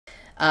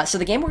So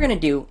the game we're going to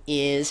do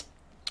is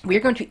we're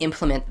going to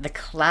implement the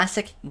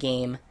classic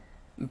game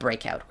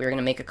Breakout. We're going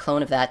to make a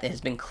clone of that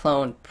has been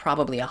cloned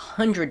probably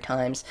 100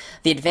 times.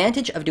 The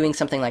advantage of doing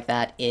something like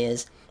that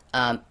is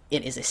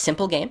it is a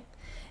simple game.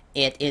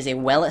 It is a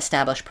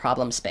well-established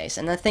problem space.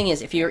 And the thing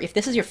is, if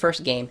this is your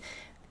first game,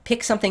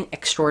 pick something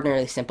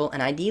extraordinarily simple,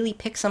 and ideally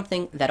pick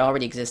something that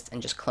already exists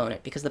and just clone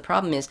it. Because the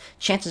problem is,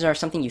 chances are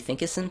something you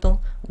think is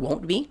simple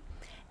won't be,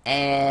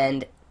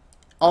 and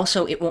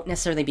also it won't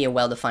necessarily be a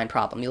well-defined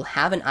problem. You'll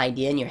have an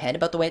idea in your head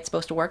about the way it's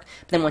supposed to work,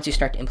 but then once you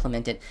start to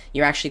implement it,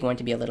 you're actually going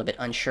to be a little bit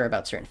unsure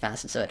about certain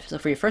facets of it. So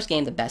for your first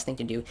game, the best thing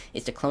to do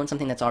is to clone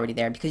something that's already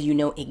there, because you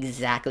know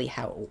exactly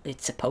how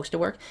it's supposed to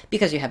work,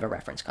 because you have a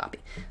reference copy.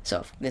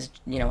 So this,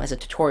 as a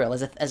tutorial,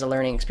 as a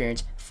learning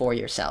experience for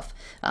yourself.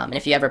 And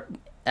if you ever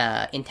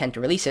intend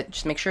to release it,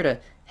 just make sure to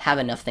have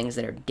enough things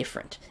that are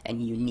different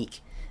and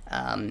unique,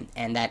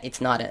 and that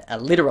it's not a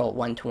literal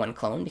one-to-one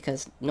clone,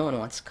 because no one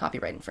wants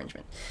copyright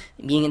infringement.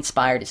 Being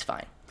inspired is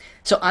fine.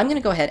 So I'm going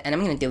to go ahead and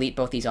I'm going to delete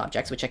both these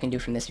objects, which I can do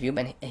from this view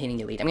by hitting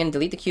delete. I'm going to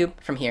delete the cube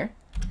from here,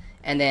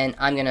 and then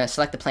I'm going to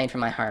select the plane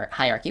from my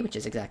hierarchy, which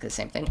is exactly the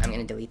same thing. I'm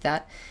going to delete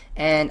that,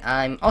 and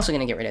I'm also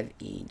going to get rid of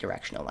the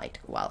directional light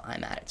while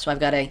I'm at it. So I've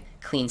got a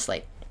clean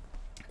slate.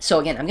 So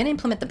again, I'm going to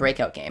implement the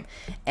Breakout game,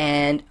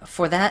 and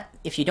for that,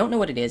 if you don't know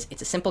what it is,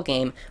 it's a simple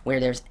game where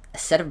there's a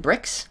set of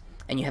bricks,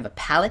 and you have a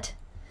pallet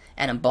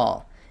and a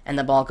ball, and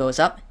the ball goes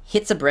up,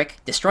 hits a brick,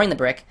 destroying the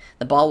brick,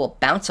 the ball will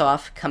bounce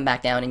off, come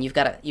back down, and you've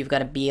got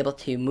to be able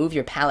to move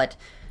your pallet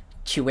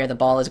to where the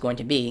ball is going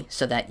to be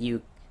so that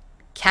you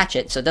catch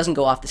it, so it doesn't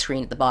go off the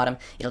screen at the bottom.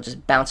 It'll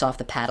just bounce off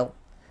the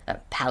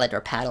pallet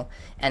or paddle,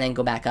 and then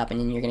go back up, and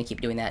then you're going to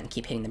keep doing that and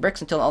keep hitting the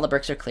bricks until all the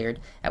bricks are cleared,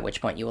 at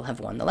which point you will have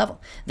won the level.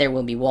 There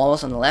will be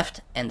walls on the left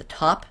and the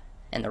top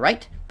and the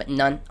right, but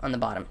none on the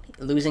bottom.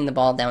 Losing the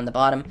ball down the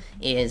bottom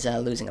is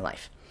losing a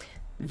life.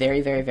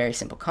 Very, very, very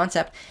simple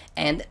concept,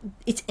 and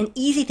it's an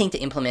easy thing to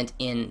implement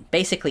in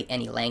basically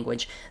any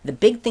language. The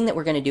big thing that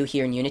we're going to do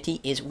here in Unity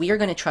is we are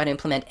going to try to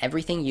implement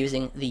everything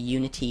using the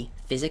Unity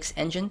physics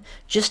engine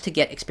just to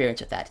get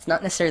experience with that. It's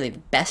not necessarily the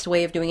best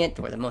way of doing it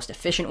or the most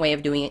efficient way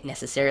of doing it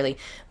necessarily,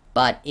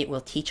 but it will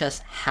teach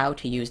us how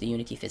to use the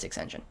Unity physics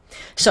engine.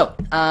 So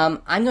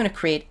I'm going to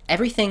create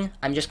everything.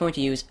 I'm just going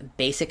to use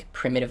basic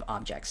primitive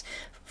objects.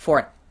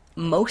 For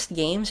most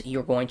games,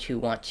 you're going to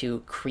want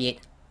to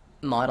create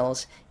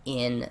models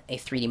in a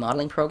 3D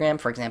modeling program,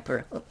 for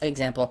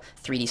example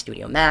 3D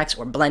Studio Max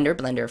or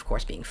Blender, of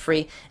course being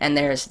free, and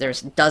there's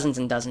dozens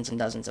and dozens and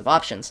dozens of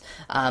options.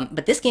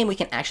 But this game we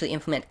can actually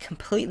implement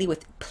completely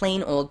with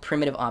plain old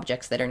primitive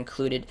objects that are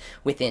included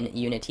within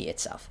Unity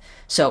itself.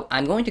 So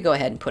I'm going to go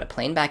ahead and put a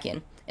plane back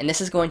in, and this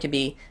is going to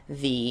be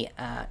the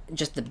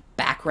just the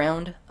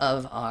background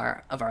of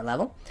our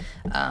level.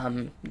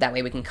 That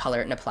way we can color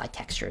it and apply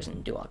textures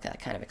and do all that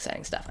kind of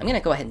exciting stuff. I'm going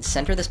to go ahead and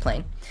center this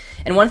plane.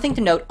 And one thing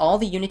to note, all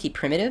the Unity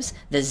primitives,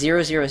 the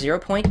 0, 0, 0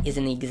 point is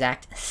in the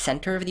exact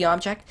center of the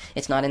object.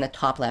 It's not in the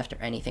top left or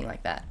anything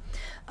like that.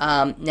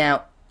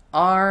 Now,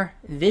 our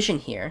vision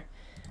here,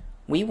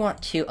 we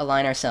want to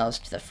align ourselves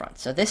to the front.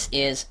 So this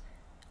is,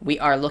 we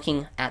are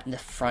looking at the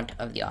front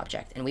of the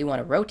object, and we want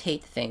to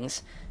rotate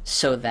things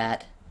so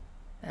that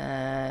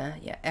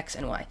X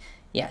and Y.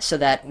 Yeah, so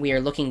that we are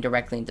looking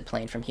directly into the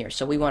plane from here.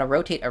 So we want to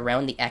rotate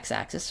around the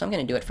X-axis. So I'm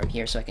going to do it from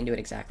here so I can do it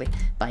exactly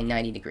by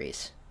 90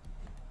 degrees.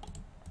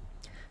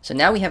 So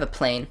now we have a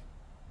plane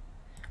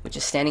which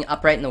is standing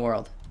upright in the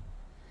world.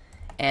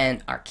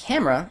 And our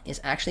camera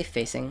is actually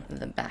facing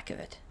the back of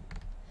it.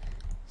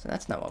 So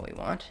that's not what we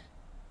want.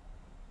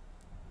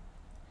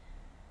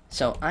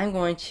 So I'm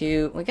going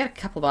to, we got a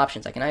couple of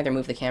options. I can either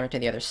move the camera to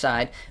the other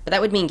side, but that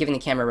would mean giving the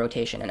camera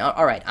rotation. And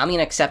alright, I'm going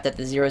to accept that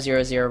the 0,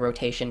 0, 0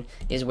 rotation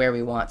is where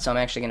we want, so I'm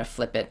actually going to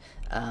flip it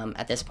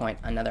at this point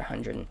another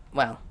 100,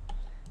 well,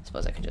 I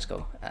suppose I could just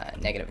go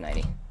negative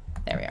 90.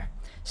 There we are.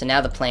 So now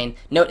the plane,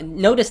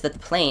 notice that the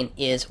plane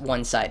is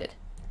one-sided.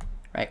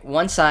 Right,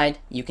 one side,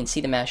 you can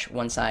see the mesh,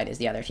 one side is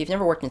the other. If you've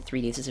never worked in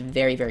 3D, this is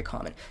very, very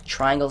common.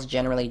 Triangles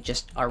generally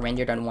just are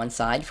rendered on one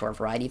side for a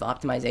variety of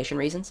optimization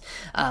reasons.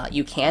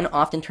 You can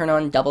often turn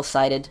on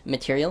double-sided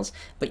materials,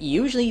 but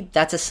usually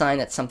that's a sign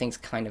that something's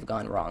kind of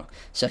gone wrong.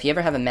 So if you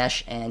ever have a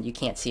mesh and you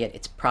can't see it,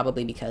 it's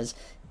probably because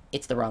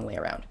it's the wrong way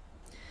around.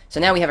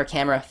 So now we have our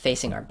camera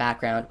facing our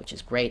background, which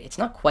is great. It's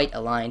not quite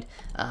aligned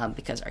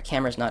because our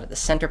camera is not at the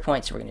center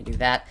point, so we're going to do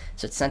that.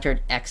 So it's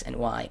centered X and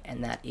Y,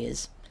 and that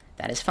is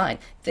fine.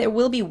 There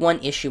will be one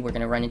issue we're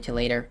going to run into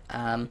later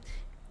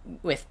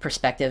with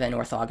perspective and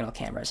orthogonal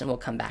cameras, and we'll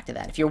come back to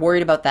that. If you're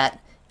worried about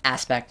that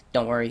aspect,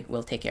 don't worry,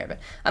 we'll take care of it.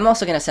 I'm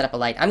also going to set up a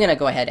light. I'm going to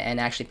go ahead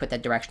and actually put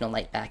that directional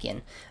light back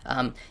in.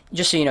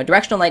 Just so you know,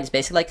 directional light is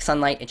basically like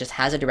sunlight. It just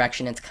has a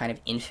direction. It's kind of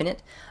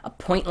infinite. A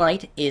point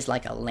light is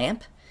like a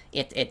lamp.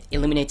 It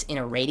illuminates in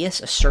a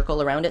radius, a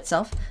circle around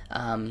itself.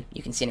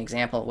 You can see an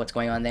example of what's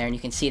going on there, and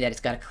you can see that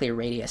it's got a clear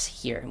radius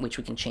here, which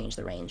we can change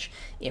the range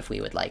if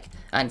we would like.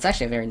 And it's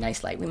actually a very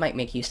nice light. We might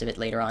make use of it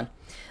later on.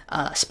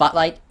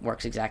 Spotlight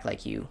works exactly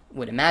like you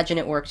would imagine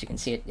it works. You can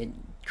see it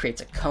creates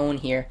a cone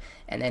here.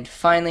 And then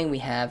finally we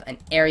have an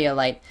area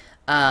light.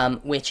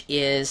 which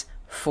is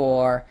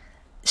for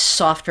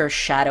softer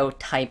shadow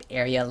type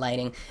area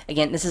lighting.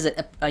 Again, this is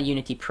a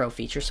Unity Pro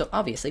feature, so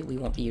obviously we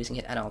won't be using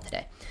it at all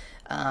today.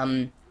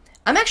 I'm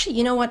actually,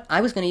 you know what,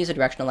 I was going to use a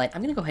directional light.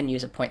 I'm going to go ahead and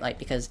use a point light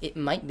because it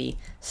might be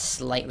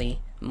slightly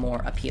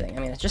more appealing.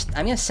 I mean,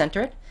 I'm going to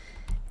center it,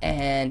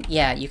 and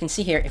yeah, you can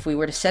see here, if we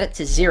were to set it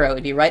to 0,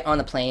 it'd be right on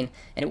the plane,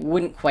 and it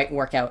wouldn't quite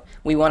work out.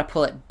 We want to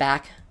pull it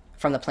back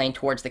from the plane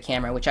towards the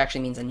camera, which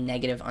actually means a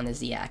negative on the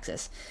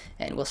z-axis.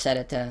 And we'll set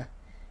it to,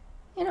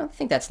 you know, I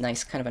think that's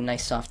nice, kind of a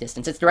nice soft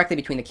distance. It's directly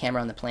between the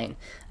camera and the plane.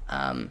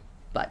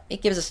 But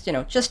it gives us, you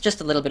know,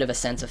 just a little bit of a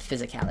sense of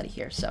physicality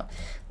here. So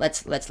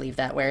let's leave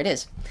that where it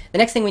is. The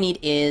next thing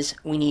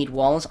we need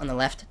walls on the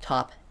left,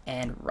 top,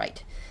 and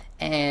right.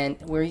 And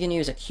we're going to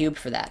use a cube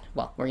for that.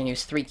 Well, we're going to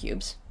use 3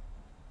 cubes.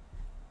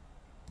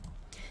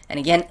 And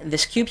again,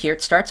 this cube here,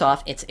 it starts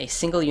off, it's a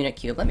single unit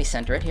cube. Let me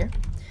center it here.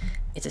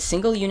 It's a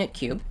single unit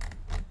cube.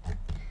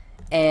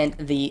 And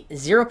the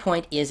 0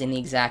 point is in the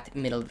exact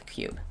middle of the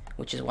cube,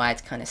 which is why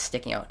it's kind of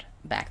sticking out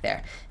back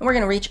there. And we're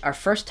going to reach our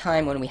first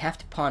time when we have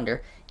to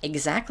ponder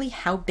exactly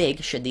how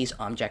big should these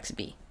objects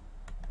be.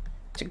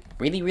 It's a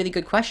really, really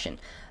good question.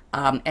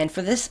 And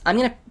for this, I'm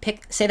going to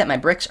say that my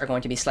bricks are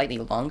going to be slightly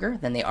longer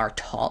than they are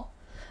tall,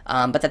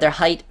 but that their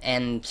height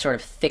and sort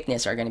of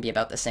thickness are going to be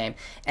about the same.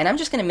 And I'm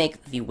just going to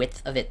make the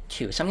width of it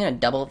 2. So I'm going to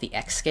double the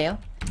X scale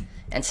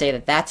and say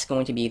that that's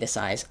going to be the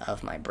size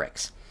of my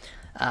bricks.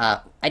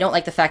 I don't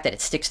like the fact that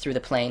it sticks through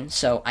the plane,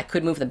 so I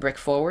could move the brick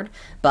forward,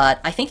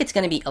 but I think it's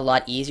going to be a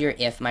lot easier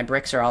if my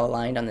bricks are all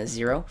aligned on the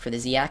 0 for the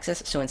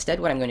z-axis. So instead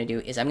what I'm going to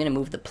do is I'm going to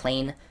move the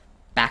plane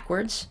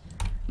backwards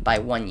by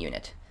 1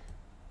 unit.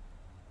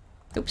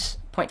 Oops,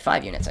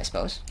 0.5 units, I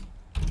suppose.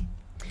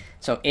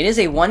 So it is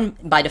a 1,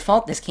 by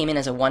default, this came in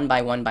as a 1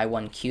 by 1 by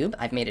 1 cube.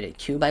 I've made it a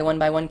 2 by 1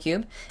 by 1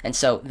 cube, and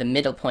so the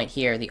middle point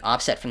here, the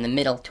offset from the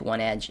middle to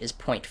one edge is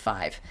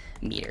 0.5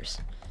 meters.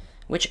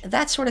 Which,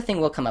 that sort of thing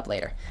will come up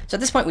later. So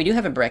at this point we do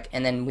have a brick,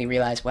 and then we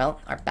realize,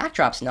 well, our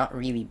backdrop's not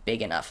really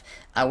big enough.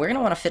 We're going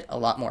to want to fit a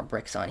lot more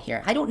bricks on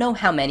here. I don't know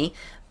how many,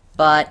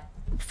 but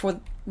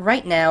for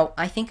right now,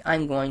 I think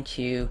I'm going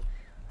to,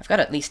 I've got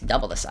to at least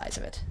double the size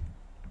of it.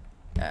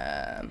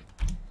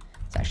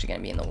 It's actually going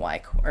to be in the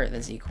Y, or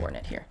the Z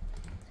coordinate here.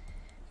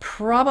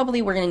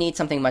 Probably we're going to need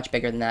something much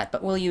bigger than that,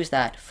 but we'll use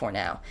that for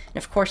now. And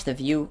of course the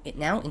view, it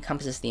now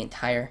encompasses the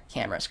entire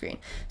camera screen.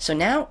 So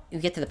now you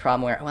get to the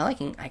problem where, well,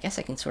 I guess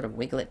I can sort of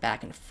wiggle it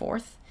back and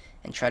forth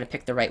and try to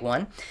pick the right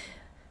one.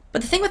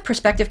 But the thing with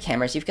perspective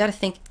cameras, you've got to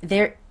think,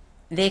 they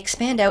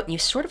expand out and you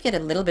sort of get a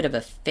little bit of a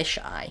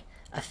fisheye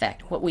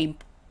effect. What we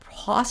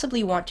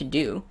possibly want to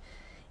do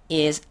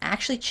is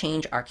actually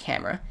change our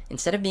camera.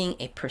 Instead of being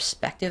a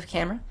perspective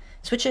camera,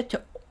 switch it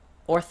to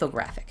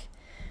orthographic,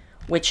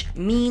 which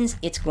means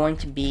it's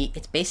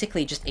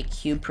basically just a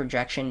cube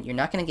projection. You're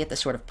not going to get the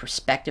sort of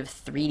perspective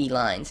 3D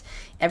lines.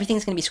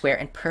 Everything's going to be square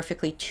and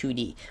perfectly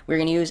 2D. We're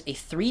going to use a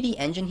 3D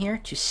engine here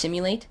to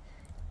simulate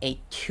a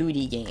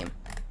 2D game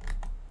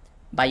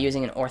by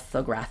using an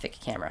orthographic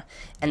camera.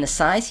 And the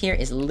size here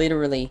is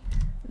literally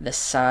the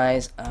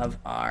size of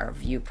our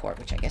viewport,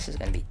 which I guess is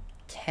going to be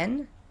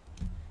 10.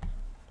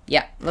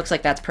 Yeah, looks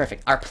like that's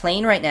perfect. Our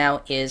plane right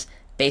now is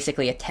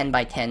basically a 10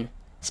 by 10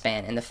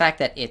 span, and the fact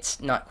that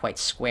it's not quite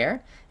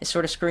square is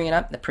sort of screwing it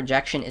up. The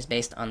projection is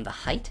based on the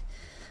height,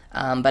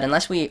 but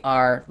unless we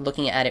are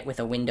looking at it with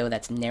a window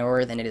that's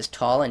narrower than it is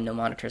tall, and no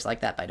monitors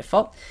like that by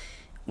default,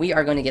 we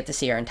are going to get to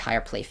see our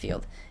entire play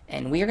field,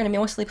 and we are going to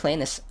mostly play in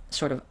this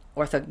sort of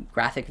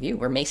orthographic view.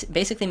 We're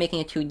basically making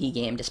a 2D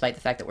game despite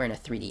the fact that we're in a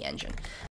 3D engine.